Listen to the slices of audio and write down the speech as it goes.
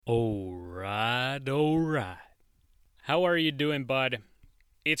Alright. How are you doing, bud?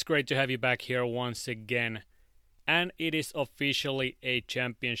 It's great to have you back here once again. And it is officially a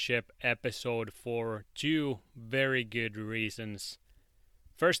championship episode for two very good reasons.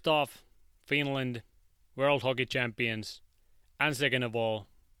 First off, Finland, World Hockey Champions. And second of all,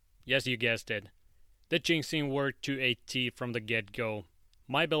 yes, you guessed it, the jinxing worked to a T from the get-go.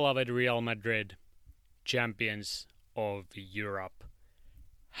 My beloved Real Madrid, champions of Europe.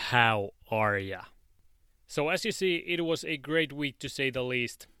 How are ya? So as you see, it was a great week to say the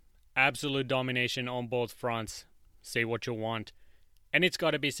least. Absolute domination on both fronts. Say what you want. And it's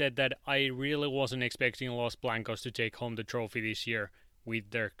gotta be said that I really wasn't expecting Los Blancos to take home the trophy this year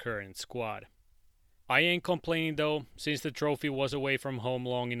with their current squad. I ain't complaining though, since the trophy was away from home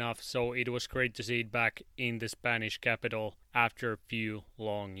long enough, so it was great to see it back in the Spanish capital after a few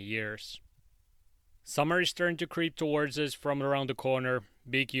long years. Summer is starting to creep towards us from around the corner,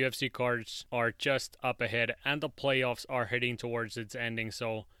 big UFC cards are just up ahead and the playoffs are heading towards its ending,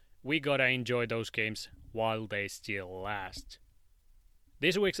 so we gotta enjoy those games while they still last.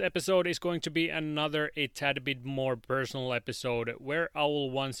 This week's episode is going to be another a tad bit more personal episode where I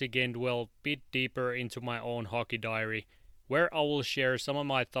will once again dwell a bit deeper into my own hockey diary, where I will share some of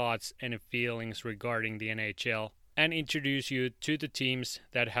my thoughts and feelings regarding the NHL and introduce you to the teams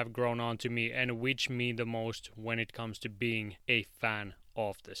that have grown on to me and which mean the most when it comes to being a fan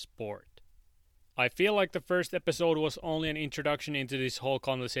of the sport. I feel like the first episode was only an introduction into this whole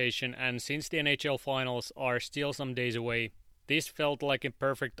conversation, and since the NHL finals are still some days away, this felt like a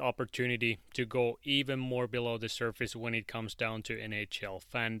perfect opportunity to go even more below the surface when it comes down to NHL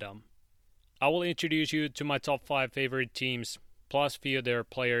fandom. I will introduce you to my top 5 favorite teams, plus few of their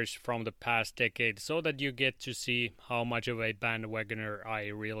players from the past decade, so that you get to see how much of a bandwagoner I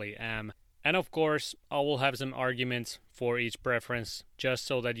really am. And of course, I will have some arguments for each preference, just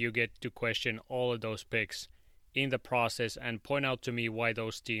so that you get to question all of those picks in the process and point out to me why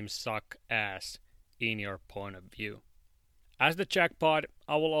those teams suck ass in your point of view. As the jackpot,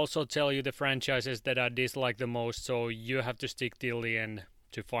 I will also tell you the franchises that I dislike the most, so you have to stick till the end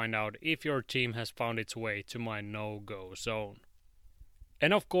to find out if your team has found its way to my no-go zone.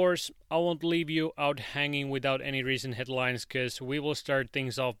 And of course, I won't leave you out hanging without any recent headlines, because we will start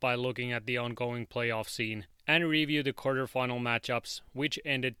things off by looking at the ongoing playoff scene and review the quarterfinal matchups, which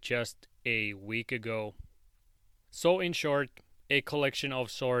ended just a week ago. So in short, a collection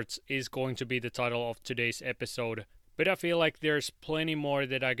of sorts is going to be the title of today's episode, but I feel like there's plenty more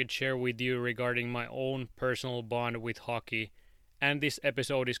that I could share with you regarding my own personal bond with hockey, and this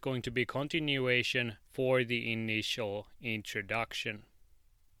episode is going to be continuation for the initial introduction.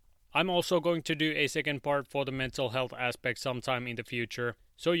 I'm also going to do a second part for the mental health aspect sometime in the future,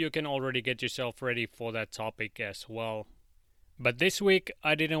 so you can already get yourself ready for that topic as well. But this week,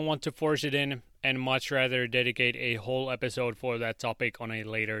 I didn't want to force it in, and much rather dedicate a whole episode for that topic on a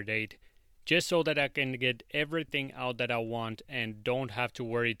later date, just so that I can get everything out that I want and don't have to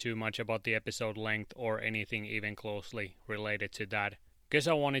worry too much about the episode length or anything even closely related to that, because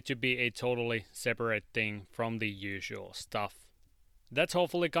I want it to be a totally separate thing from the usual stuff. That's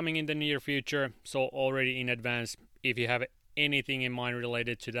hopefully coming in the near future, so already in advance, if you have anything in mind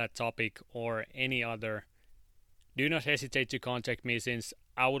related to that topic or any other, do not hesitate to contact me, since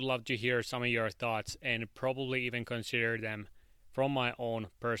I would love to hear some of your thoughts and probably even consider them from my own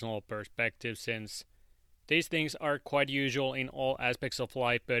personal perspective, since these things are quite usual in all aspects of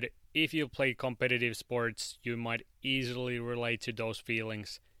life, but if you play competitive sports, you might easily relate to those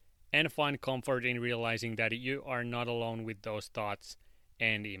feelings and find comfort in realizing that you are not alone with those thoughts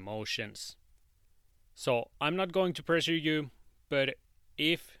and emotions. So I'm not going to pressure you, but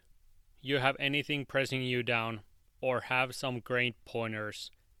if you have anything pressing you down or have some great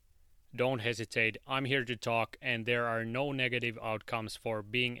pointers, don't hesitate. I'm here to talk, and there are no negative outcomes for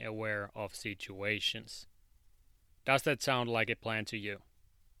being aware of situations. Does that sound like a plan to you?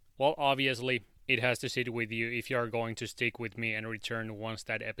 Well, obviously, it has to sit with you if you are going to stick with me and return once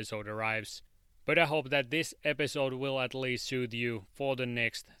that episode arrives. But I hope that this episode will at least soothe you for the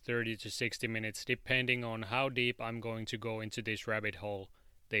next 30 to 60 minutes, depending on how deep I'm going to go into this rabbit hole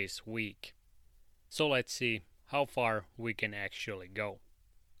this week. So let's see how far we can actually go.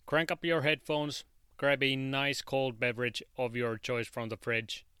 Crank up your headphones, grab a nice cold beverage of your choice from the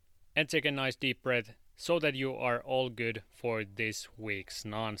fridge, and take a nice deep breath so that you are all good for this week's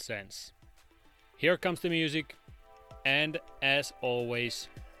nonsense. Here comes the music, and as always,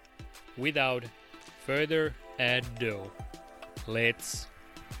 without further ado, let's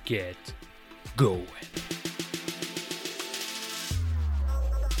get going.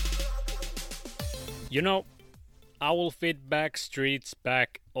 You know, I will fit back streets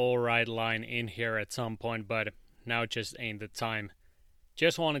back alright line in here at some point, but now just ain't the time.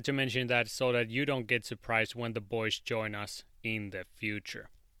 Just wanted to mention that so that you don't get surprised when the boys join us in the future.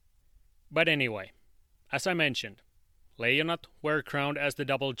 But anyway, as I mentioned, Leijona were crowned as the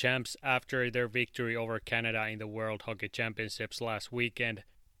double champs after their victory over Canada in the World Hockey Championships last weekend.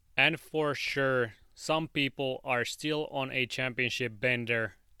 And for sure, some people are still on a championship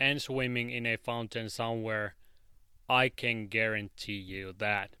bender and swimming in a fountain somewhere. I can guarantee you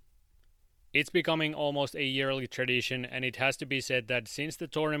that. It's becoming almost a yearly tradition, and it has to be said that since the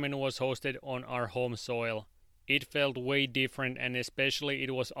tournament was hosted on our home soil, it felt way different, and especially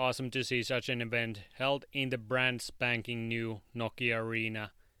it was awesome to see such an event held in the brand spanking new Nokia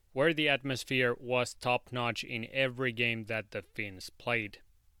Arena, where the atmosphere was top-notch in every game that the Finns played.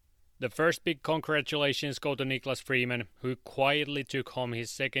 The first big congratulations go to Niklas Freeman, who quietly took home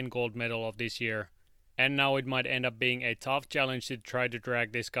his second gold medal of this year. And now it might end up being a tough challenge to try to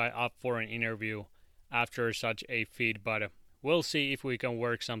drag this guy up for an interview after such a feat, but we'll see if we can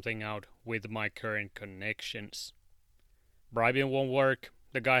work something out with my current connections. Bribing won't work,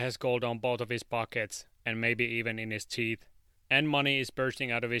 the guy has gold on both of his pockets, and maybe even in his teeth, and money is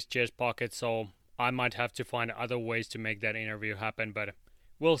bursting out of his chest pocket, so I might have to find other ways to make that interview happen, but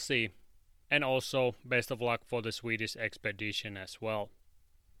we'll see. And also, best of luck for the Swedish expedition as well.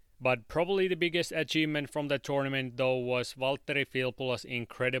 But probably the biggest achievement from the tournament though was Valtteri Filppula's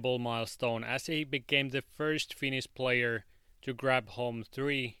incredible milestone as he became the first Finnish player to grab home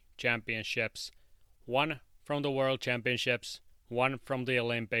 3 championships, 1 from the World Championships, 1 from the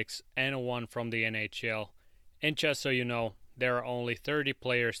Olympics, and 1 from the NHL. And just so you know, there are only 30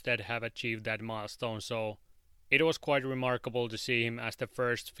 players that have achieved that milestone, so it was quite remarkable to see him as the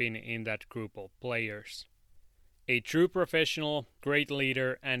first Finn in that group of players. A true professional, great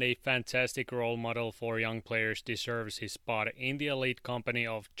leader, and a fantastic role model for young players deserves his spot in the elite company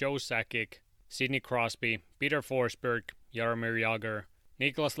of Joe Sakic, Sidney Crosby, Peter Forsberg, Jaromir Jagr,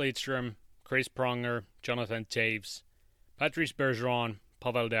 Niklas Lidström, Chris Pronger, Jonathan Toews, Patrice Bergeron,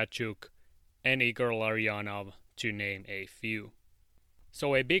 Pavel Datsyuk, and Igor Larionov, to name a few.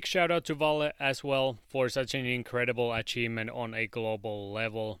 So a big shout out to Valle as well for such an incredible achievement on a global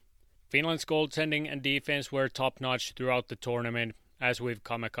level. Finland's goaltending and defense were top-notch throughout the tournament, as we've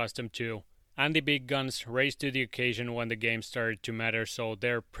come accustomed to, and the big guns raced to the occasion when the game started to matter, so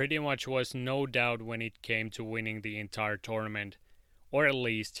there pretty much was no doubt when it came to winning the entire tournament, or at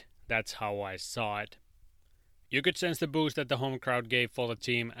least that's how I saw it. You could sense the boost that the home crowd gave for the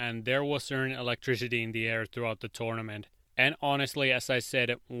team, and there was certain electricity in the air throughout the tournament. And honestly, as I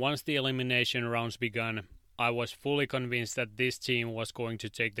said, once the elimination rounds began, I was fully convinced that this team was going to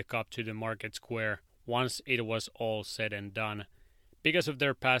take the cup to the Market Square once it was all said and done. Because of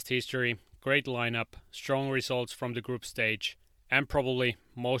their past history, great lineup, strong results from the group stage, and probably,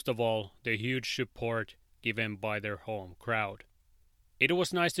 most of all, the huge support given by their home crowd. It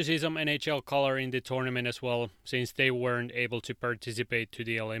was nice to see some NHL color in the tournament as well, since they weren't able to participate to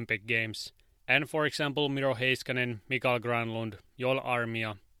the Olympic Games. And for example, Miro Heiskanen, Mikael Granlund, Joel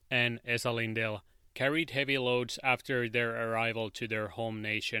Armia, and Esa Lindell carried heavy loads after their arrival to their home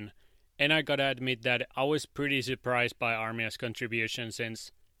nation, and I gotta admit that I was pretty surprised by Armia's contribution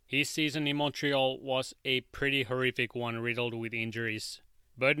since his season in Montreal was a pretty horrific one riddled with injuries,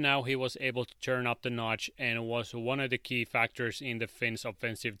 but now he was able to turn up the notch and was one of the key factors in the Finns'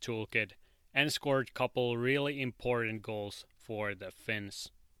 offensive toolkit and scored a couple really important goals for the Finns.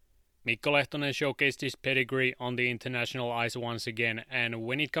 Mikko Lehtonen showcased his pedigree on the international ice once again, and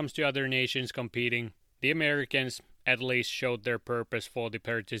when it comes to other nations competing, the Americans at least showed their purpose for the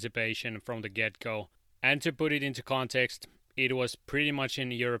participation from the get-go. And to put it into context, it was pretty much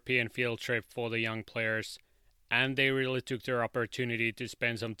an European field trip for the young players, and they really took their opportunity to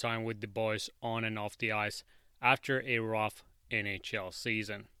spend some time with the boys on and off the ice after a rough NHL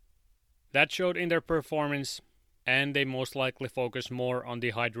season. That showed in their performance, and they most likely focus more on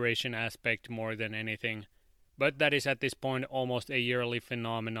the hydration aspect more than anything. But that is at this point almost a yearly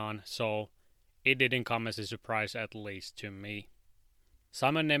phenomenon, so it didn't come as a surprise, at least to me.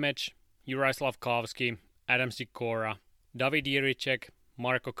 Simon Nemec, Juraj Slafkovsky, Adam Sikora, David Jiricek,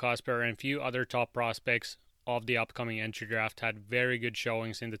 Marco Kasper, and few other top prospects of the upcoming entry draft had very good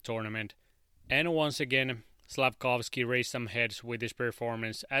showings in the tournament. And once again, Slafkovsky raised some heads with his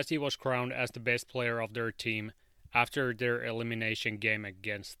performance as he was crowned as the best player of their team after their elimination game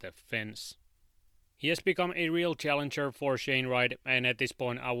against the Finns. He has become a real challenger for Shane Wright, and at this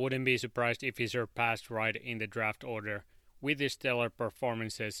point I wouldn't be surprised if he surpassed Wright in the draft order with his stellar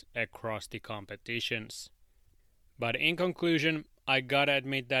performances across the competitions. But in conclusion, I gotta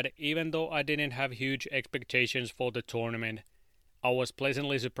admit that even though I didn't have huge expectations for the tournament, I was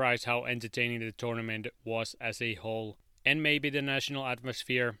pleasantly surprised how entertaining the tournament was as a whole, and maybe the national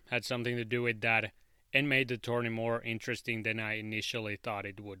atmosphere had something to do with that and made the tournament more interesting than I initially thought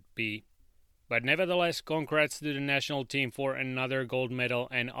it would be. But nevertheless, congrats to the national team for another gold medal,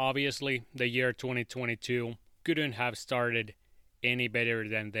 and obviously the year 2022 couldn't have started any better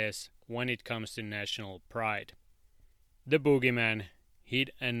than this when it comes to national pride. The Boogeyman hit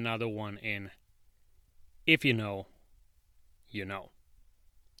another one in. If you know, you know.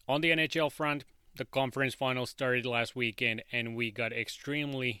 On the NHL front, the conference finals started last weekend and we got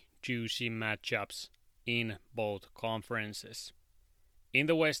extremely juicy matchups in both conferences. In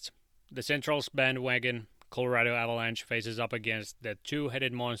the West, the Central's bandwagon Colorado Avalanche faces up against the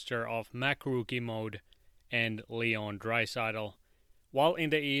two-headed monster of Mac Rookie Mode and Leon Draisaitl, while in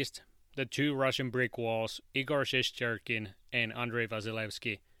the East, the two Russian brick walls, Igor Shesterkin and Andrei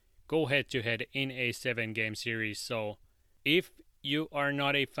Vasilevsky, go head-to-head in a 7-game series. So, if you are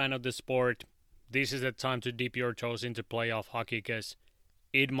not a fan of the sport, this is the time to dip your toes into playoff hockey, because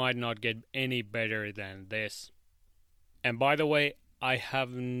it might not get any better than this. And by the way, I have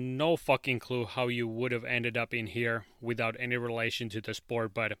no fucking clue how you would have ended up in here without any relation to the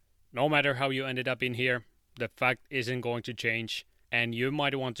sport, but no matter how you ended up in here, the fact isn't going to change, and you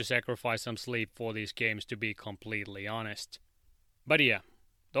might want to sacrifice some sleep for these games, to be completely honest. But yeah,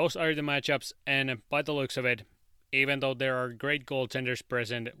 those are the matchups, and by the looks of it, even though there are great goaltenders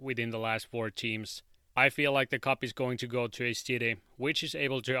present within the last 4 teams, I feel like the cup is going to go to a city which is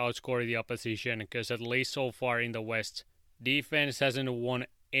able to outscore the opposition, because at least so far in the West, defense hasn't won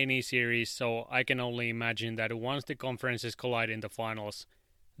any series, so I can only imagine that once the conferences collide in the finals,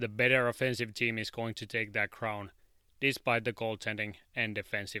 the better offensive team is going to take that crown, despite the goaltending and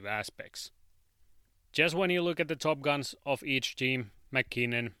defensive aspects. Just when you look at the top guns of each team,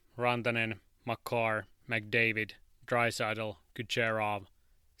 McKinnon, Rantanen, Makar, McDavid, Draisaitl, Kucherov,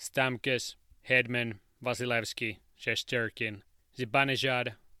 Stamkos, Hedman, Vasilevsky, Shesterkin,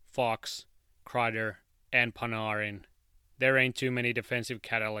 Zibanejad, Fox, Kreider, and Panarin, there ain't too many defensive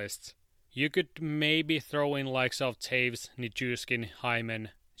catalysts. You could maybe throw in likes of Taves, Nichushkin, Hyman,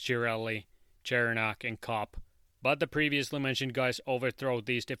 Chiarelli, Chernak, and Kopp, but the previously mentioned guys overthrow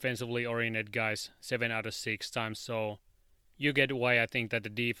these defensively oriented guys 7 out of 6 times, so you get why I think that the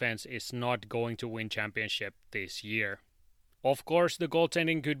defense is not going to win championship this year. Of course, the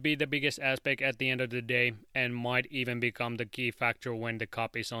goaltending could be the biggest aspect at the end of the day and might even become the key factor when the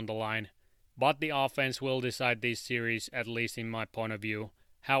cup is on the line. But the offense will decide this series, at least in my point of view,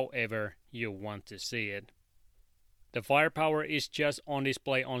 however you want to see it. The firepower is just on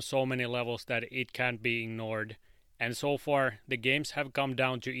display on so many levels that it can't be ignored, and so far the games have come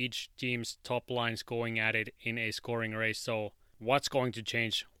down to each team's top lines going at it in a scoring race, so what's going to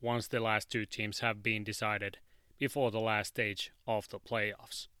change once the last 2 teams have been decided before the last stage of the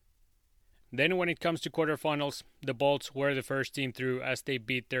playoffs? Then when it comes to quarterfinals, the Bolts were the first team through as they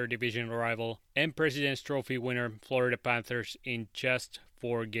beat their division rival and President's Trophy winner Florida Panthers in just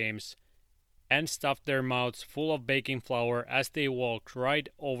 4 games and stuffed their mouths full of baking flour as they walked right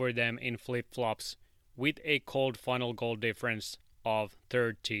over them in flip-flops with a cold final goal difference of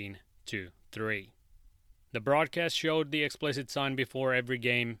 13-3. The broadcast showed the explicit sign before every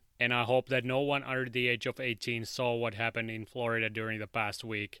game, and I hope that no one under the age of 18 saw what happened in Florida during the past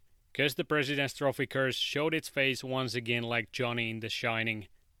week, because the President's Trophy curse showed its face once again like Johnny in The Shining,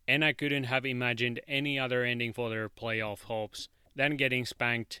 and I couldn't have imagined any other ending for their playoff hopes than getting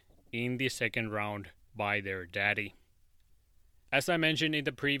spanked in the second round by their daddy. As I mentioned in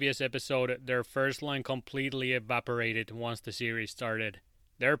the previous episode, their first line completely evaporated once the series started.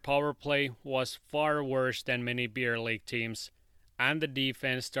 Their power play was far worse than many beer league teams, and the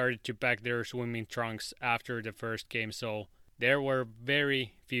defense started to pack their swimming trunks after the first game, so there were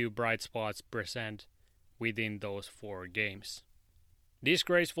very few bright spots present within those 4 games.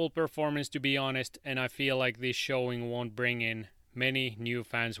 Disgraceful performance, to be honest, and I feel like this showing won't bring in many new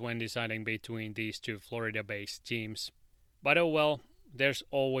fans when deciding between these 2 Florida-based teams. But oh well, there's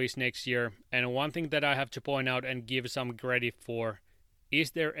always next year, and one thing that I have to point out and give some credit for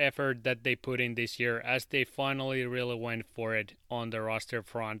is their effort that they put in this year, as they finally really went for it on the roster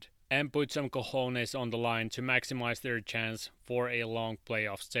front and put some cojones on the line to maximize their chance for a long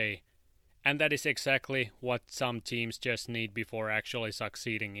playoff stay. And that is exactly what some teams just need before actually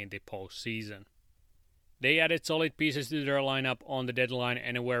succeeding in the postseason. They added solid pieces to their lineup on the deadline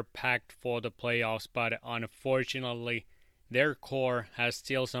and were packed for the playoffs, but unfortunately, their core has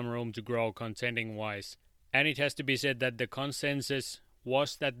still some room to grow contending-wise. And it has to be said that the consensus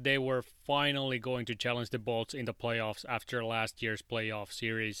was that they were finally going to challenge the Bolts in the playoffs after last year's playoff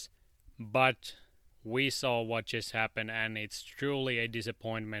series. But we saw what just happened, and it's truly a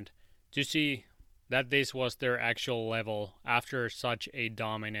disappointment to see that this was their actual level after such a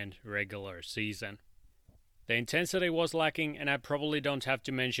dominant regular season. The intensity was lacking, and I probably don't have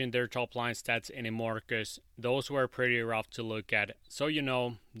to mention their top line stats anymore because those were pretty rough to look at. So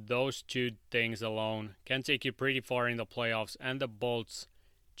those two things alone can take you pretty far in the playoffs, and the Bolts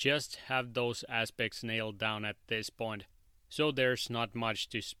just have those aspects nailed down at this point. So there's not much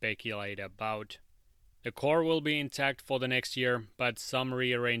to speculate about. The core will be intact for the next year, but some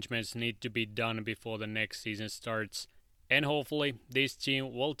rearrangements need to be done before the next season starts. And hopefully, this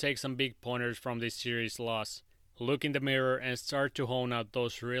team will take some big pointers from this series loss, look in the mirror and start to hone out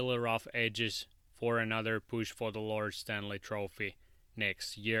those really rough edges for another push for the Lord Stanley Trophy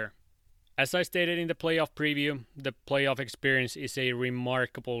next year. As I stated in the playoff preview, the playoff experience is a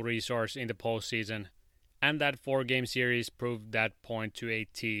remarkable resource in the postseason, and that 4-game series proved that point to a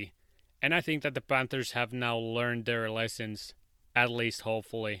T. And I think that the Panthers have now learned their lessons, at least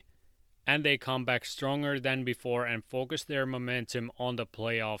hopefully, and they come back stronger than before and focus their momentum on the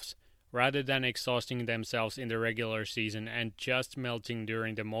playoffs rather than exhausting themselves in the regular season and just melting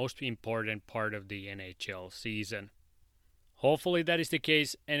during the most important part of the NHL season. Hopefully that is the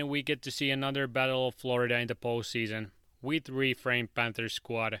case and we get to see another Battle of Florida in the postseason with reframed Panthers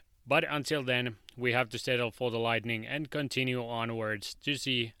squad, but until then we have to settle for the Lightning and continue onwards to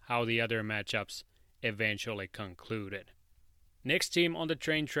see how the other matchups eventually concluded. Next team on the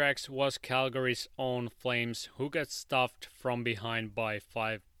train tracks was Calgary's own Flames, who got stuffed from behind by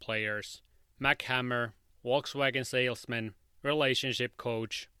 5 players. Mac Hammer, Volkswagen salesman, relationship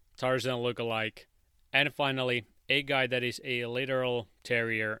coach, Tarzan lookalike, and finally, a guy that is a literal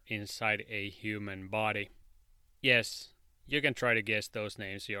terrier inside a human body. Yes, you can try to guess those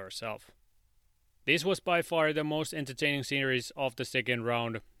names yourself. This was by far the most entertaining series of the second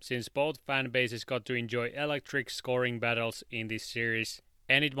round, since both fan bases got to enjoy electric scoring battles in this series,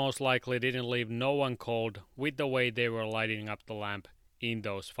 and it most likely didn't leave no one cold with the way they were lighting up the lamp in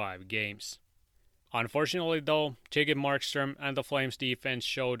those 5 games. Unfortunately though, Jacob Markstrom and the Flames defense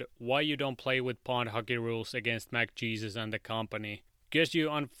showed why you don't play with pond hockey rules against Mac Jesus and the company, because you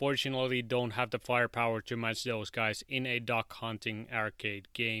unfortunately don't have the firepower to match those guys in a duck hunting arcade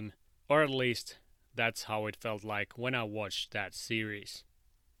game, or at least that's how it felt like when I watched that series.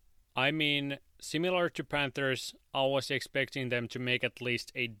 I mean, similar to Panthers, I was expecting them to make at least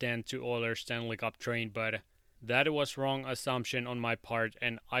a dent to Oilers' Stanley Cup train, but that was wrong assumption on my part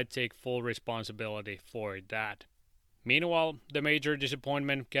and I take full responsibility for that. Meanwhile, the major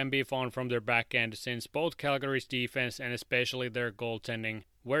disappointment can be found from their back end since both Calgary's defense and especially their goaltending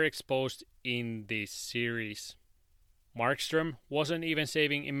were exposed in this series. Markstrom wasn't even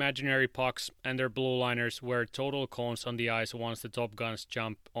saving imaginary pucks, and their blue liners were total cones on the ice once the Top Guns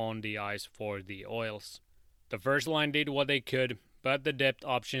jumped on the ice for the Oils. The first line did what they could, but the depth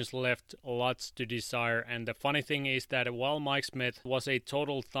options left lots to desire, and the funny thing is that while Mike Smith was a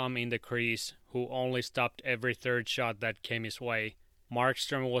total thumb in the crease, who only stopped every third shot that came his way,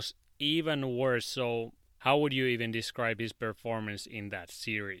 Markstrom was even worse, so how would you even describe his performance in that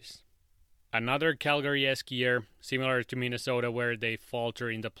series? Another Calgary-esque year, similar to Minnesota where they falter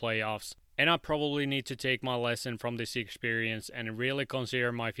in the playoffs, and I probably need to take my lesson from this experience and really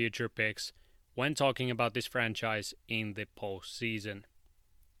consider my future picks when talking about this franchise in the postseason.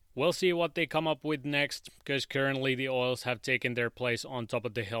 We'll see what they come up with next, because currently the Oils have taken their place on top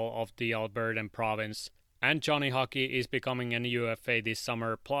of the hill of the Albertan province, and Johnny Hockey is becoming an UFA this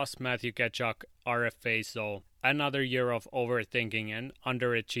summer, plus Matthew Tkachuk RFA, so another year of overthinking and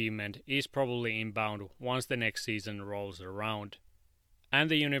underachievement is probably inbound once the next season rolls around. And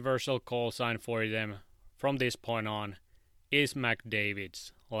the universal call sign for them from this point on is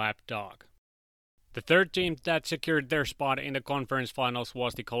McDavid's lapdog. The third team that secured their spot in the conference finals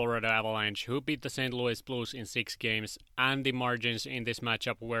was the Colorado Avalanche, who beat the St. Louis Blues in 6 games, and the margins in this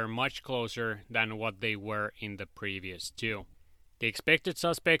matchup were much closer than what they were in the previous 2. The expected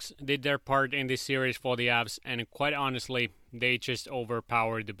suspects did their part in this series for the Avs, and quite honestly, they just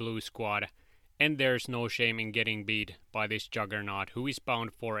overpowered the Blue squad, and there's no shame in getting beat by this juggernaut who is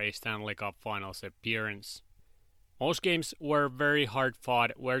bound for a Stanley Cup Finals appearance. Most games were very hard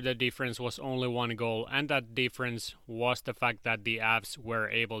fought where the difference was only 1 goal, and that difference was the fact that the Avs were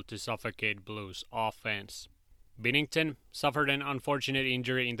able to suffocate Blues offense. Binnington suffered an unfortunate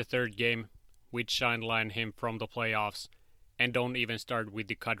injury in the 3rd game, which sidelined him from the playoffs, and don't even start with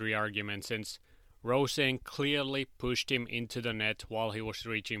the Kadri argument since Rosen clearly pushed him into the net while he was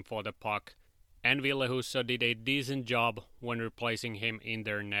reaching for the puck, and Ville Husso did a decent job when replacing him in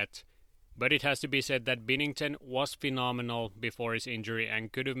their net. But it has to be said that Binnington was phenomenal before his injury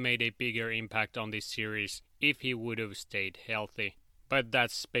and could have made a bigger impact on this series if he would have stayed healthy. But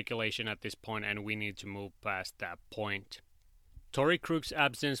that's speculation at this point, and we need to move past that point. Torrey Krug's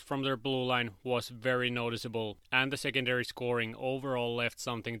absence from their blue line was very noticeable, and the secondary scoring overall left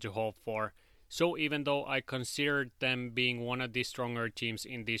something to hope for. So even though I considered them being one of the stronger teams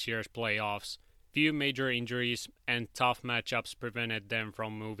in this year's playoffs, few major injuries and tough matchups prevented them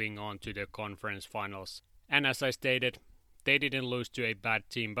from moving on to the conference finals. And as I stated, they didn't lose to a bad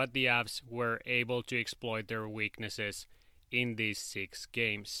team, but the Avs were able to exploit their weaknesses in these 6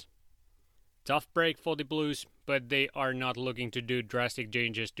 games. Tough break for the Blues, but they are not looking to do drastic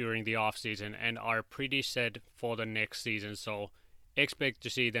changes during the offseason and are pretty set for the next season, so expect to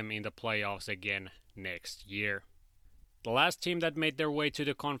see them in the playoffs again next year. The last team that made their way to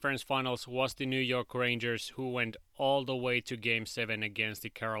the conference finals was the New York Rangers, who went all the way to Game 7 against the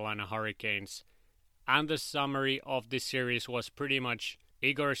Carolina Hurricanes. And the summary of this series was pretty much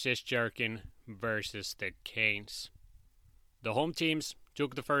Igor Shesterkin versus the Canes. The home teams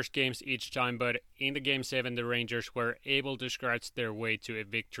took the first games each time, but in the Game 7 the Rangers were able to scratch their way to a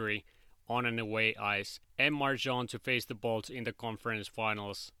victory on an away ice and march on to face the Bolts in the conference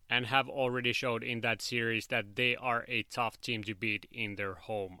finals, and have already showed in that series that they are a tough team to beat in their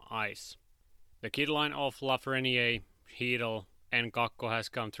home ice. The kid line of Lafreniere, Chytil, and Kakko has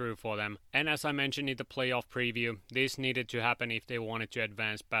come through for them, and as I mentioned in the playoff preview, this needed to happen if they wanted to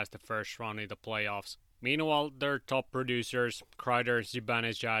advance past the first round in the playoffs. Meanwhile, their top producers, Kreider,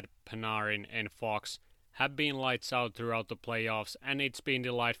 Zibanejad, Panarin, and Fox, have been lights out throughout the playoffs, and it's been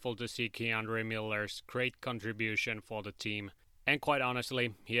delightful to see K'Andre Miller's great contribution for the team. And quite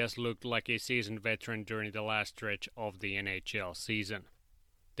honestly, he has looked like a seasoned veteran during the last stretch of the NHL season.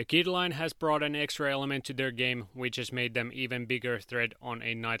 The kid line has brought an extra element to their game, which has made them even bigger threat on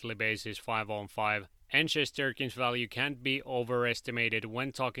a nightly basis 5-on-5, and Shesterkin's value can't be overestimated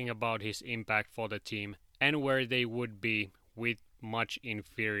when talking about his impact for the team and where they would be with much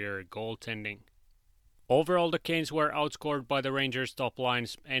inferior goaltending. Overall, the Canes were outscored by the Rangers' top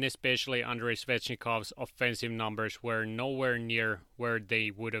lines, and especially Andrei Svechnikov's offensive numbers were nowhere near where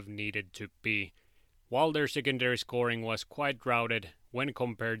they would have needed to be, while their secondary scoring was quite routed when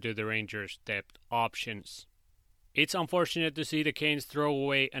compared to the Rangers' depth options. It's unfortunate to see the Canes throw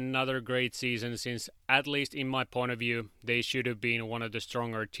away another great season, since, at least in my point of view, they should have been one of the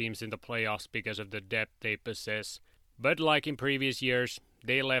stronger teams in the playoffs because of the depth they possess. But like in previous years,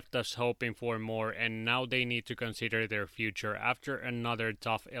 they left us hoping for more, and now they need to consider their future after another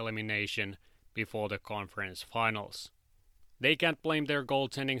tough elimination before the conference finals. They can't blame their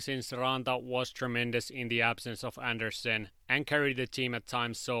goaltending, since Ranta was tremendous in the absence of Andersen and carried the team at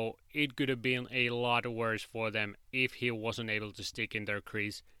times, so it could have been a lot worse for them if he wasn't able to stick in their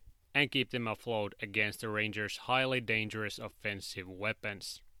crease and keep them afloat against the Rangers' highly dangerous offensive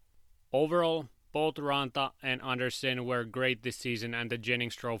weapons. Overall, both Ranta and Andersen were great this season, and the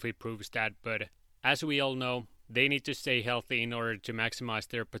Jennings Trophy proves that, but as we all know, they need to stay healthy in order to maximize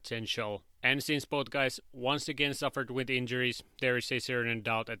their potential. And since both guys once again suffered with injuries, there is a certain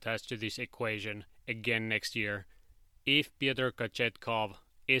doubt attached to this equation again next year if Pyotr Kochetkov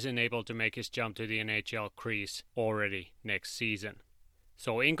isn't able to make his jump to the NHL crease already next season.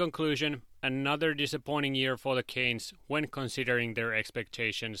 So in conclusion, another disappointing year for the Canes when considering their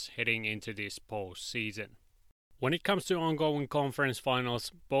expectations heading into this postseason. When it comes to ongoing conference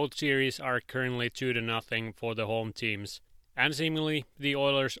finals, both series are currently 2-0 for the home teams, and seemingly the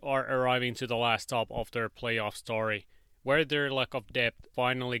Oilers are arriving to the last stop of their playoff story, where their lack of depth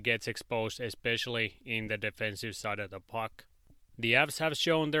finally gets exposed, especially in the defensive side of the puck. The Avs have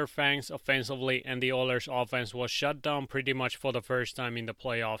shown their fangs offensively, and the Oilers' offense was shut down pretty much for the first time in the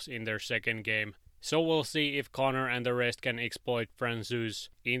playoffs in their second game. So we'll see if Connor and the rest can exploit Francouz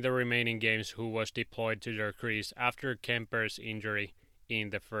in the remaining games, who was deployed to their crease after Kemper's injury in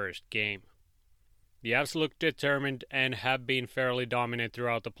the first game. The Avs look determined and have been fairly dominant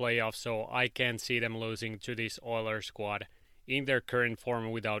throughout the playoffs, so I can't see them losing to this Oilers squad in their current form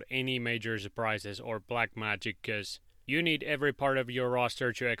without any major surprises or black magic, because you need every part of your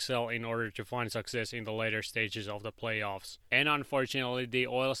roster to excel in order to find success in the later stages of the playoffs. And unfortunately, the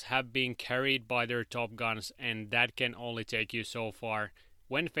Oils have been carried by their top guns, and that can only take you so far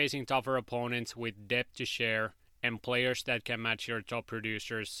when facing tougher opponents with depth to share and players that can match your top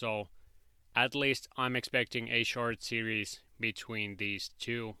producers. So at least I'm expecting a short series between these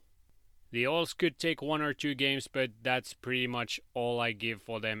two. The Oils could take 1 or 2 games, but that's pretty much all I give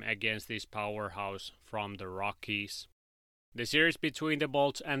for them against this powerhouse from the Rockies. The series between the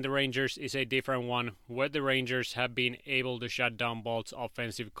Bolts and the Rangers is a different one, where the Rangers have been able to shut down Bolts'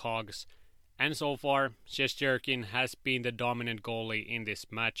 offensive cogs And so far, Shesterkin has been the dominant goalie in this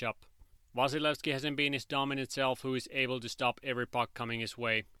matchup. Vasilevsky hasn't been his dominant self who is able to stop every puck coming his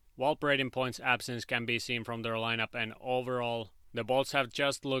way, while Braden Point's absence can be seen from their lineup, and overall, the Bolts have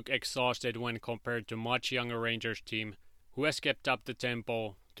just looked exhausted when compared to much younger Rangers team who has kept up the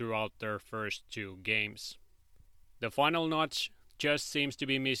tempo throughout their first 2 games. The final notch just seems to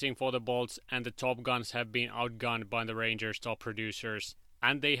be missing for the Bolts, and the Top Guns have been outgunned by the Rangers' top producers,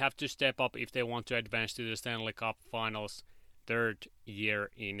 and they have to step up if they want to advance to the Stanley Cup Finals 3rd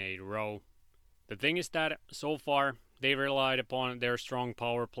year in a row. The thing is that, so far, they relied upon their strong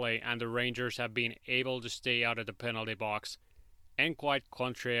power play, and the Rangers have been able to stay out of the penalty box. And quite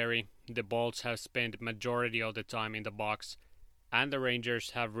contrary, the Bolts have spent majority of the time in the box, and the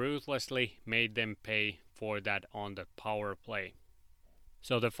Rangers have ruthlessly made them pay for that on the power play.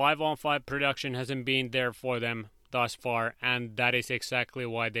 So the 5-on-5 production hasn't been there for them thus far, and that is exactly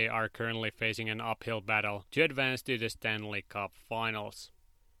why they are currently facing an uphill battle to advance to the Stanley Cup Finals.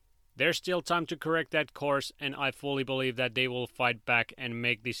 There's still time to correct that course, and I fully believe that they will fight back and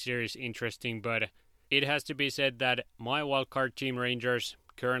make this series interesting, but it has to be said that my wildcard team Rangers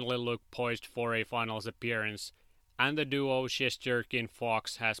currently look poised for a finals appearance, and the duo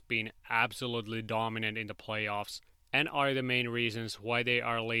Shesterkin-Fox has been absolutely dominant in the playoffs, and are the main reasons why they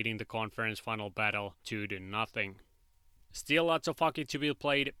are leading the conference final battle 2-0. Still lots of hockey to be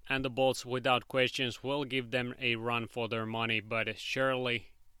played, and the Bolts without questions will give them a run for their money, but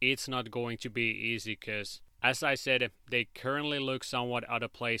surely it's not going to be easy because, as I said, they currently look somewhat out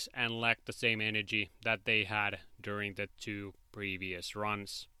of place and lack the same energy that they had during the 2 previous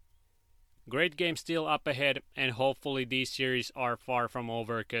runs. Great game still up ahead, and hopefully these series are far from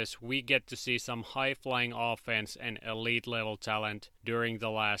over because we get to see some high-flying offense and elite-level talent during the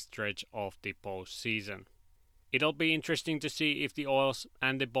last stretch of the postseason. It'll be interesting to see if the Oils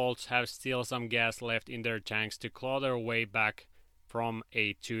and the Bolts have still some gas left in their tanks to claw their way back from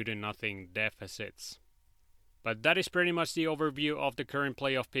a 2-0 deficits. But that is pretty much the overview of the current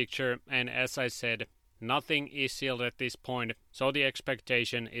playoff picture, and as I said, nothing is sealed at this point, so the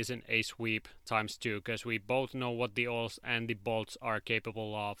expectation isn't a sweep times 2, because we both know what the Oils and the Bolts are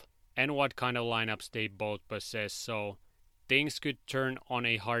capable of, and what kind of lineups they both possess, so things could turn on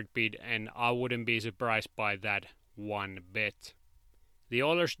a heartbeat, and I wouldn't be surprised by that one bit. The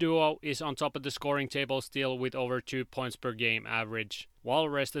Oilers duo is on top of the scoring table still with over 2 points per game average, while the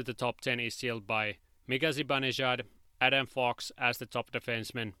rest of the top 10 is sealed by Mika Zibanejad, Adam Fox as the top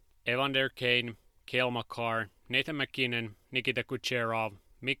defenseman, Evander Kane, Cale Makar, Nathan MacKinnon, Nikita Kucherov,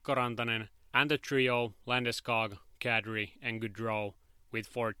 Mikko Rantanen, and the trio Landeskog, Kadri, and Gaudreau with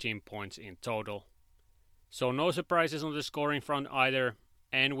 14 points in total. So no surprises on the scoring front either,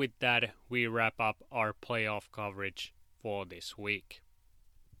 and with that we wrap up our playoff coverage for this week.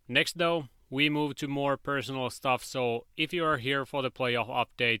 Next though, we move to more personal stuff, so if you are here for the playoff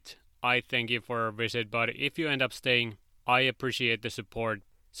update, I thank you for your visit, but if you end up staying, I appreciate the support.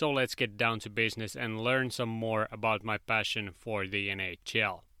 So let's get down to business and learn some more about my passion for the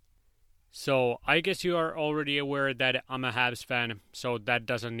NHL. So I guess you are already aware that I'm a Habs fan, so that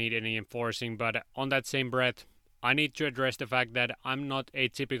doesn't need any enforcing, but on that same breath, I need to address the fact that I'm not a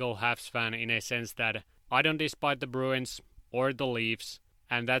typical Habs fan in a sense that I don't despise the Bruins or the Leafs,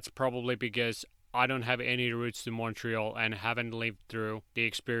 and that's probably because I don't have any roots to Montreal and haven't lived through the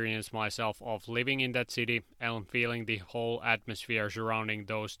experience myself of living in that city and feeling the whole atmosphere surrounding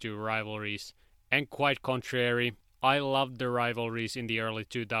those 2 rivalries. And quite contrary, I loved the rivalries in the early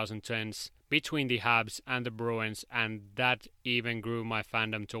 2010s between the Habs and the Bruins, and that even grew my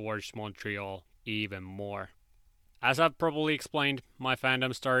fandom towards Montreal even more. As I've probably explained, my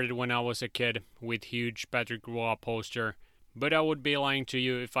fandom started when I was a kid with huge Patrick Roy poster, but I would be lying to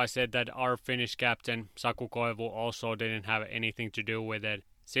you if I said that our Finnish captain, Saku Koivu, also didn't have anything to do with it,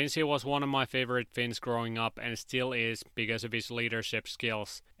 since he was one of my favorite Finns growing up and still is because of his leadership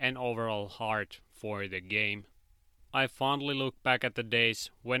skills and overall heart for the game. I fondly look back at the days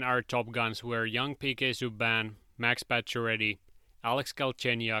when our top guns were young PK Subban, Max Pacioretty, Alex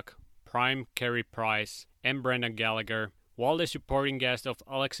Galchenyuk, prime Carey Price, and Brendan Gallagher, while the supporting cast of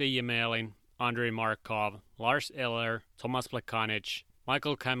Alexei Yemelin, Andrei Markov, Lars Eller, Tomas Plekanec,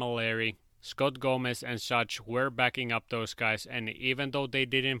 Michael Camilleri, Scott Gomez and such were backing up those guys, and even though they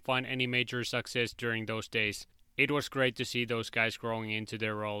didn't find any major success during those days, it was great to see those guys growing into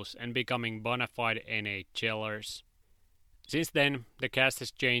their roles and becoming bona fide NHLers. Since then, the cast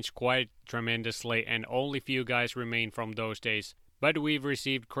has changed quite tremendously and only few guys remain from those days, but we've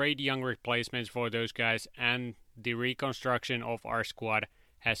received great young replacements for those guys and the reconstruction of our squad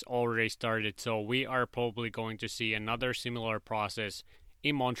has already started, so we are probably going to see another similar process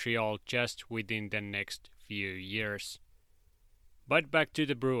in Montreal just within the next few years. But back to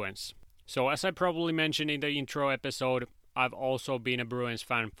the Bruins. So as I probably mentioned in the intro episode, I've also been a Bruins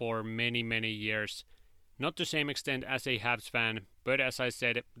fan for many years. Not to the same extent as a Habs fan, but as I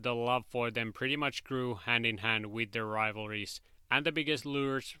said, the love for them pretty much grew hand in hand with their rivalries. And the biggest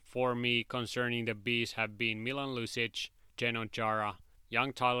lures for me concerning the Bees have been Milan Lucic, Zdeno Chara,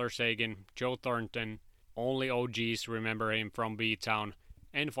 young Tyler Seguin, Joe Thornton, only OGs remember him from B-Town,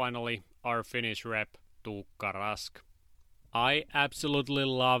 and finally our Finnish rep, Tuukka Rask. I absolutely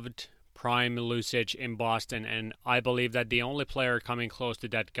loved prime Lucic in Boston, and I believe that the only player coming close to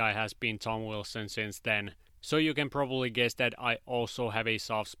that guy has been Tom Wilson since then. So you can probably guess that I also have a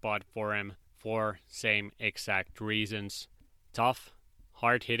soft spot for him for same exact reasons. Tough,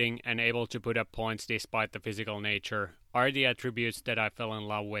 hard-hitting, and able to put up points despite the physical nature are the attributes that I fell in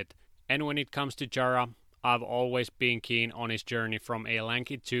love with. And when it comes to Chara, I've always been keen on his journey from a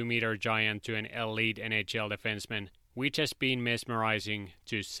lanky 2-meter giant to an elite NHL defenseman, which has been mesmerizing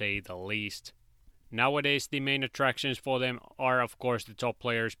to say the least. Nowadays, the main attractions for them are of course the top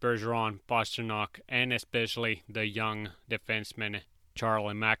players Bergeron, Pastrnak, and especially the young defenseman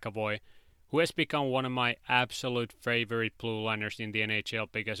Charlie McAvoy, who has become one of my absolute favorite blue liners in the NHL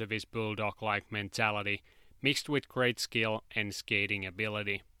because of his bulldog-like mentality, mixed with great skill and skating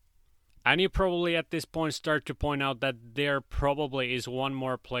ability. And you probably at this point start to point out that there probably is one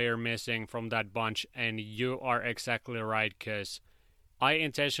more player missing from that bunch, and you are exactly right, because I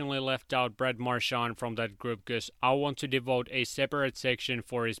intentionally left out Brad Marchand from that group because I want to devote a separate section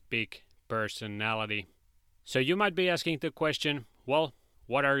for his big personality. So you might be asking the question, well,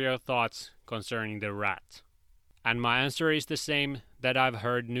 what are your thoughts concerning the Rat? And my answer is the same that I've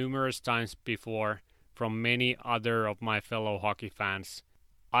heard numerous times before from many other of my fellow hockey fans.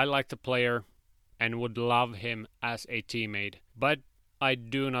 I like the player and would love him as a teammate, but I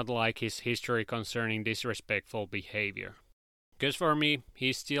do not like his history concerning disrespectful behavior. Because for me,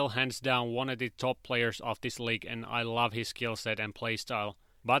 he's still hands down one of the top players of this league and I love his skill set and playstyle,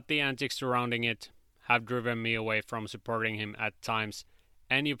 but the antics surrounding it have driven me away from supporting him at times,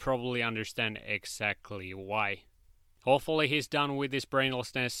 and you probably understand exactly why. Hopefully he's done with his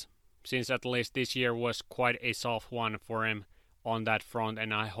brainlessness, since at least this year was quite a soft one for him on that front,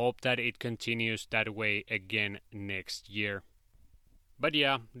 and I hope that it continues that way again next year. But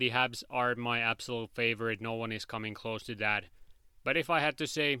yeah, the Habs are my absolute favorite, no one is coming close to that. But if I had to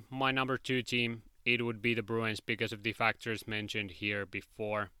say my number 2 team, it would be the Bruins because of the factors mentioned here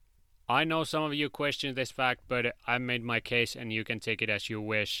before. I know some of you question this fact, but I made my case and you can take it as you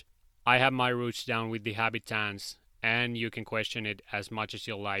wish. I have my roots down with the Habitants, and you can question it as much as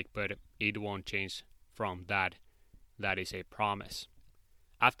you like, but it won't change from that. That is a promise.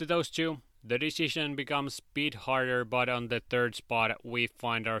 After those two, the decision becomes a bit harder, but on the third spot we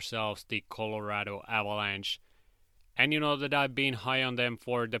find ourselves the Colorado Avalanche. And you know that I've been high on them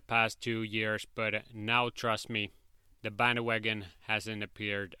for the past 2 years, but now trust me, the bandwagon hasn't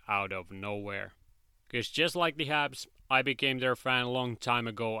appeared out of nowhere. Because just like the Habs, I became their fan a long time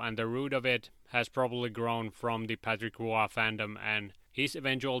ago, and the root of it has probably grown from the Patrick Roy fandom and his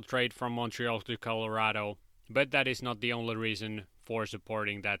eventual trade from Montreal to Colorado, but that is not the only reason for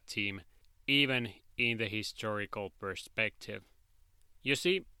supporting that team, even in the historical perspective. You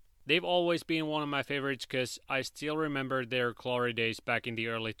see, they've always been one of my favorites because I still remember their glory days back in the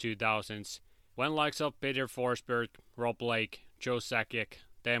early 2000s, when likes of Peter Forsberg, Rob Blake, Joe Sakic,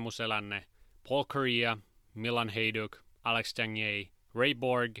 Teemu Selänne, Paul Kariya, Milan Hejduk, Alex Tanguay, Ray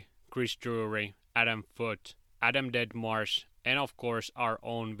Borg, Chris Drury, Adam Foote, Adam Deadmarsh, and of course our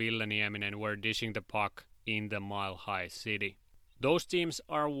own Ville Nieminen were dishing the puck in the Mile High City. Those teams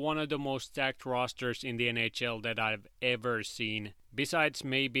are one of the most stacked rosters in the NHL that I've ever seen, besides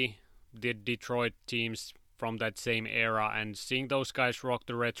maybe the Detroit teams from that same era, and seeing those guys rock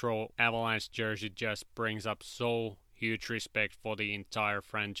the retro Avalanche jersey just brings up so huge respect for the entire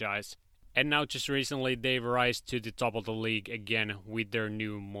franchise. And now just recently they've risen to the top of the league again with their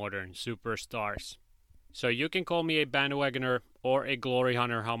new modern superstars. So you can call me a bandwagoner or a glory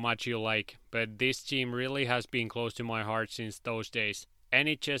hunter how much you like, but this team really has been close to my heart since those days, and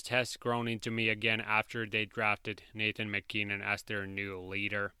it just has grown into me again after they drafted Nathan MacKinnon as their new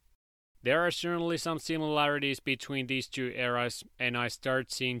leader. There are certainly some similarities between these two eras, and I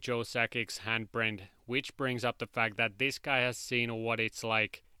start seeing Joe Sakic's handprint, which brings up the fact that this guy has seen what it's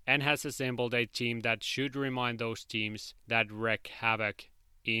like and has assembled a team that should remind those teams that wreak havoc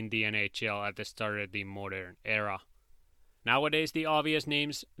in the NHL at the start of the modern era. Nowadays, the obvious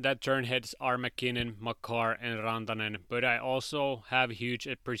names that turn heads are MacKinnon, Makar, and Rantanen, but I also have huge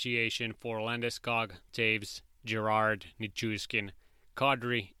appreciation for Landeskog, Taves, Gerard, Nichushkin,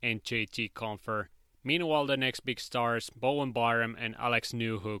 Kadri and JT Compher. Meanwhile, the next big stars, Bowen Byram and Alex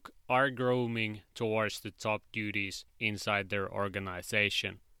Newhook, are grooming towards the top duties inside their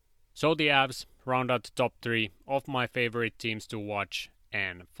organization. So the Avs round out the top 3 of my favorite teams to watch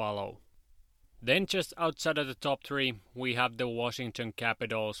and follow. Then just outside of the top 3, we have the Washington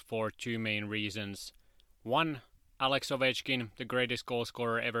Capitals for 2 main reasons. One, Alex Ovechkin, the greatest goal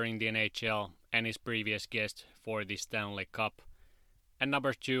scorer ever in the NHL and his previous guest for the Stanley Cup. And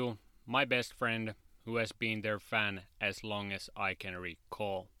number 2, my best friend, who has been their fan as long as I can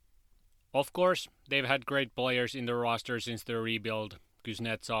recall. Of course, they've had great players in the roster since the rebuild.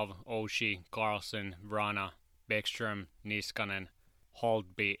 Kuznetsov, Oshie, Carlson, Vrana, Bäckström, Niskanen,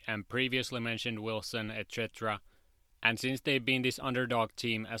 Holtby, and previously mentioned Wilson, etc. And since they've been this underdog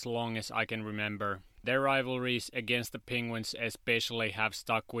team as long as I can remember, their rivalries against the Penguins especially have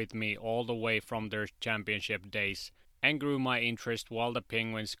stuck with me all the way from their championship days, and grew my interest while the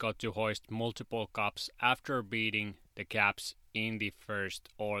Penguins got to hoist multiple cups after beating the Caps in the first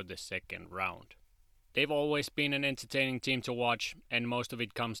or the second round. They've always been an entertaining team to watch, and most of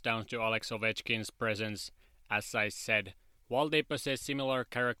it comes down to Alex Ovechkin's presence, as I said, while they possess similar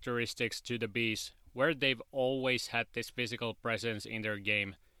characteristics to the Bees, where they've always had this physical presence in their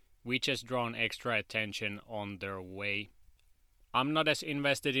game, which has drawn extra attention on their way. I'm not as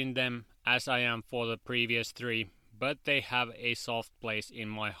invested in them as I am for the previous 3, but they have a soft place in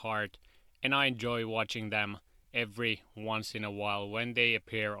my heart, and I enjoy watching them every once in a while when they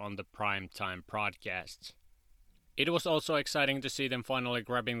appear on the primetime broadcasts. It was also exciting to see them finally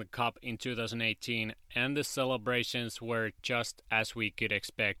grabbing the cup in 2018, and the celebrations were just as we could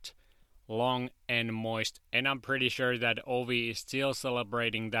expect, long and moist, and I'm pretty sure that Ovi is still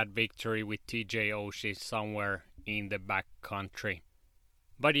celebrating that victory with TJ Oshie somewhere in the back country.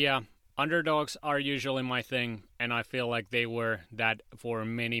 But yeah, underdogs are usually my thing, and I feel like they were that for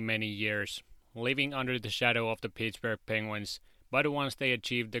many years, living under the shadow of the Pittsburgh Penguins. But once they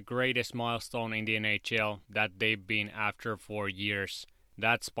achieved the greatest milestone in the NHL that they've been after for years,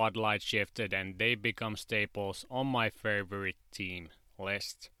 that spotlight shifted and they become staples on my favorite team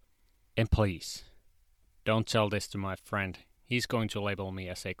list. And please, don't tell this to my friend. He's going to label me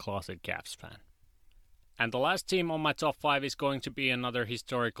as a closet Caps fan. And the last team on my top 5 is going to be another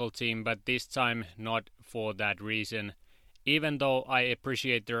historical team, but this time not for that reason. Even though I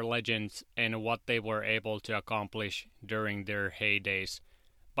appreciate their legends and what they were able to accomplish during their heydays.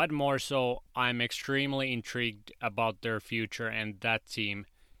 But more so, I'm extremely intrigued about their future, and that team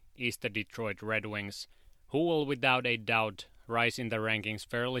is the Detroit Red Wings, who will without a doubt rise in the rankings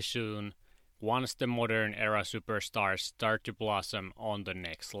fairly soon once the modern era superstars start to blossom on the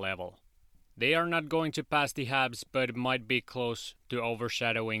next level. They are not going to pass the Habs, but might be close to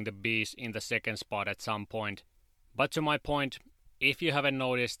overshadowing the Bees in the second spot at some point. But to my point, if you haven't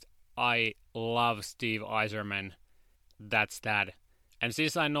noticed, I love Steve Yzerman. That's that. And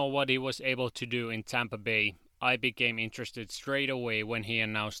since I know what he was able to do in Tampa Bay, I became interested straight away when he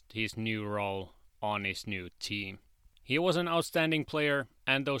announced his new role on his new team. He was an outstanding player,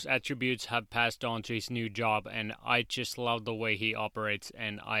 and those attributes have passed on to his new job, and I just love the way he operates,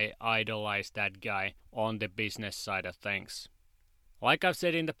 and I idolize that guy on the business side of things. Like I've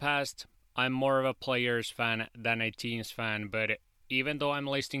said in the past, I'm more of a players fan than a teams fan, but even though I'm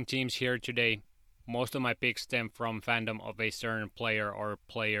listing teams here today, most of my picks stem from fandom of a certain player or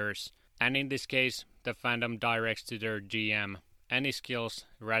players, and in this case, the fandom directs to their GM and his skills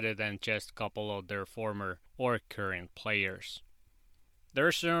rather than just a couple of their former or current players.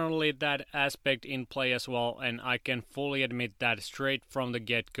 There's certainly that aspect in play as well, and I can fully admit that straight from the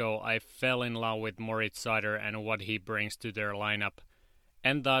get-go I fell in love with Moritz Seider and what he brings to their lineup,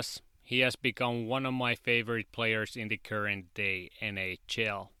 and thus he has become one of my favorite players in the current day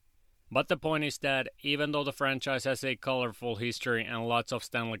NHL. But the point is that even though the franchise has a colorful history and lots of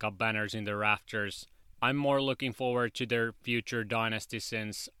Stanley Cup banners in the rafters, I'm more looking forward to their future dynasty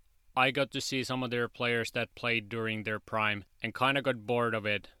since I got to see some of their players that played during their prime and kinda got bored of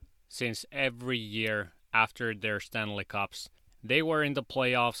it, since every year after their Stanley Cups, they were in the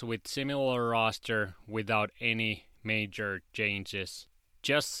playoffs with similar roster without any major changes.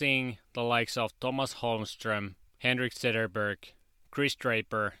 Just seeing the likes of Thomas Holmström, Henrik Zetterberg, Chris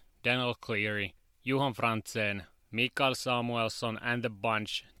Draper, Daniel Cleary, Johan Franzen, Mikael Samuelsson and the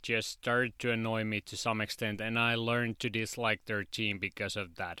bunch just started to annoy me to some extent, and I learned to dislike their team because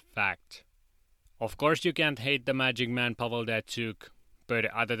of that fact. Of course you can't hate the Magic Man Pavel Datsyuk, but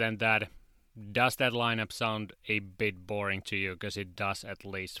other than that, does that lineup sound a bit boring to you? Because it does, at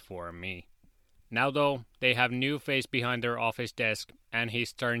least for me. Now though, they have new face behind their office desk, and he's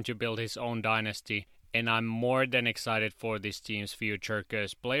starting to build his own dynasty, and I'm more than excited for this team's future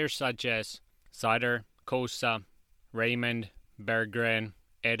because players such as Seider, Kosa, Raymond, Berggren,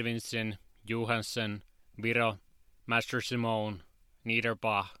 Edvinsson, Johansson, Viro, Master Simone,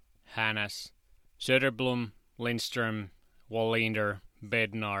 Niederbach, Hannes, Söderblom, Lindström, Wallinder,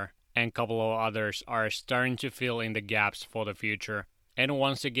 Bednar, and a couple of others are starting to fill in the gaps for the future. And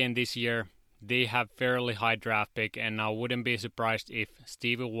once again this year, they have fairly high draft pick, and I wouldn't be surprised if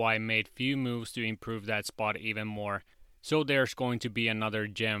Stevie Y made few moves to improve that spot even more. So there's going to be another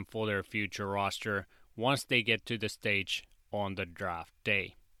gem for their future roster once they get to the stage on the draft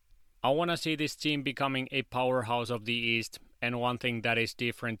day. I want to see this team becoming a powerhouse of the East, and one thing that is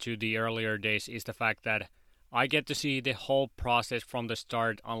different to the earlier days is the fact that I get to see the whole process from the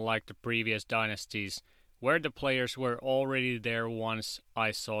start, unlike the previous dynasties, where the players were already there once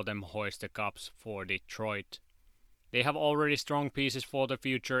I saw them hoist the cups for Detroit. They have already strong pieces for the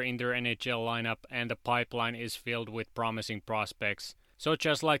future in their NHL lineup, and the pipeline is filled with promising prospects. So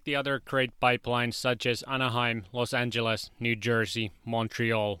just like the other great pipelines such as Anaheim, Los Angeles, New Jersey,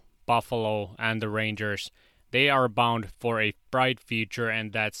 Montreal, Buffalo, and the Rangers, they are bound for a bright future,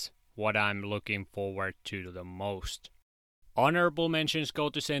 and that's what I'm looking forward to the most. Honorable mentions go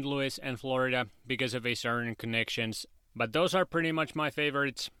to St. Louis and Florida because of a certain connections, but those are pretty much my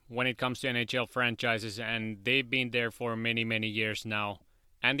favorites when it comes to NHL franchises, and they've been there for many years now.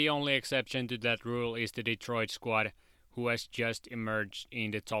 And the only exception to that rule is the Detroit squad, who has just emerged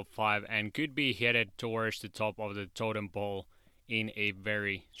in the top 5 and could be headed towards the top of the totem pole in a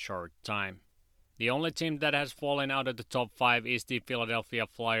very short time. The only team that has fallen out of the top 5 is the Philadelphia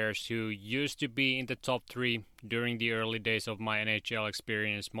Flyers, who used to be in the top 3 during the early days of my NHL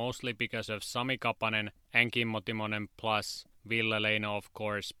experience, mostly because of Sami Kapanen and Kimmo Timonen plus Ville Leino, of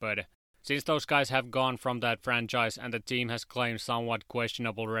course, but since those guys have gone from that franchise and the team has claimed somewhat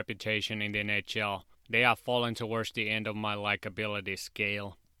questionable reputation in the NHL, they have fallen towards the end of my likability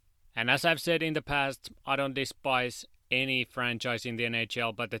scale. And as I've said in the past, I don't despise any franchise in the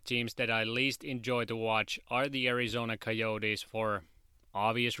NHL, but the teams that I least enjoy to watch are the Arizona Coyotes for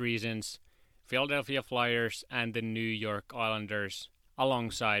obvious reasons, Philadelphia Flyers, and the New York Islanders,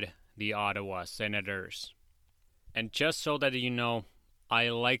 alongside the Ottawa Senators. And just so that you know, I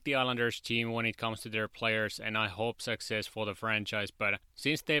like the Islanders team when it comes to their players, and I hope success for the franchise, but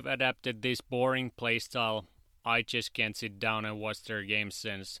since they've adapted this boring playstyle, I just can't sit down and watch their games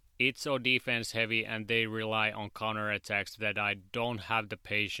since it's so defense heavy and they rely on counterattacks that I don't have the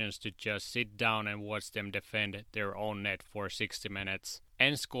patience to just sit down and watch them defend their own net for 60 minutes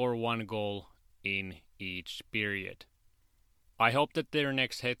and score one goal in each period. I hope that their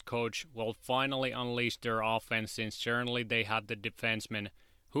next head coach will finally unleash their offense, since certainly they have the defensemen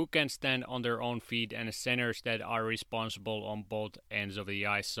who can stand on their own feet and centers that are responsible on both ends of the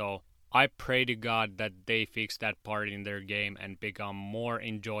ice. So I pray to God that they fix that part in their game and become more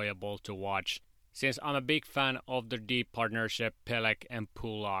enjoyable to watch, since I'm a big fan of the deep partnership Pelech and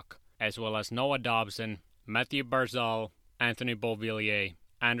Pulock, as well as Noah Dobson, Matthew Barzal, Anthony Beauvillier,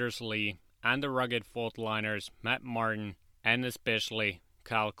 Anders Lee, and the rugged fourth liners Matt Martin, and especially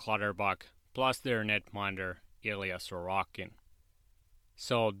Kyle Clutterbuck, plus their netminder Ilya Sorokin.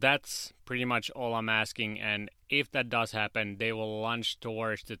 So that's pretty much all I'm asking, and if that does happen, they will launch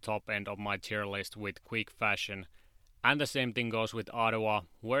towards the top end of my tier list with quick fashion. And the same thing goes with Ottawa,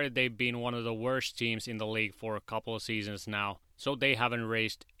 where they've been one of the worst teams in the league for a couple of seasons now, so they haven't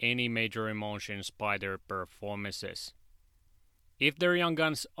raised any major emotions by their performances. If their young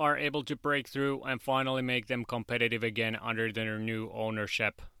guns are able to break through and finally make them competitive again under their new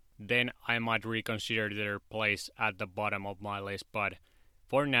ownership, then I might reconsider their place at the bottom of my list, but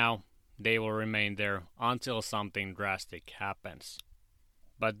for now, they will remain there until something drastic happens.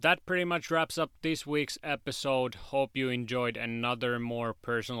 But that pretty much wraps up this week's episode. Hope you enjoyed another more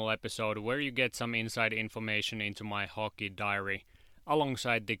personal episode where you get some inside information into my hockey diary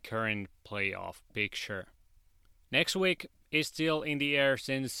alongside the current playoff picture. Next week is still in the air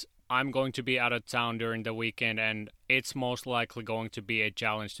since I'm going to be out of town during the weekend, and it's most likely going to be a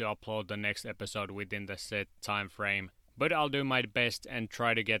challenge to upload the next episode within the set time frame. But I'll do my best and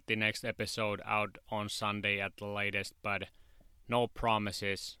try to get the next episode out on Sunday at the latest, but no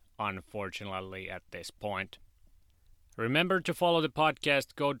promises, unfortunately, at this point. Remember to follow the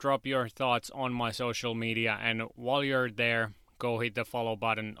podcast, go drop your thoughts on my social media, and while you're there, go hit the follow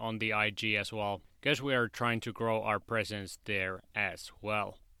button on the IG as well, because we are trying to grow our presence there as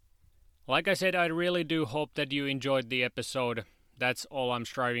well. Like I said, I really do hope that you enjoyed the episode. That's all I'm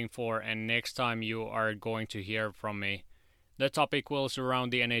striving for, and next time you are going to hear from me, the topic will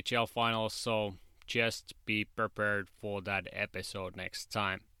surround the NHL Finals, so just be prepared for that episode next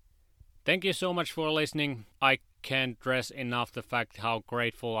time. Thank you so much for listening. I can't stress enough the fact how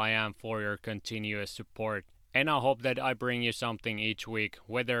grateful I am for your continuous support. And I hope that I bring you something each week,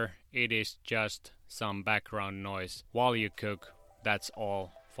 whether it is just some background noise while you cook. That's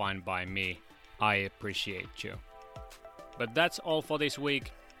all fine by me. I appreciate you. But that's all for this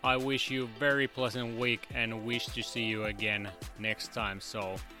week. I wish you a very pleasant week and wish to see you again next time.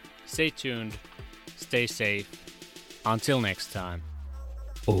 So stay tuned, stay safe. Until next time.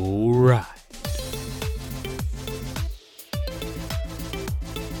 Alright.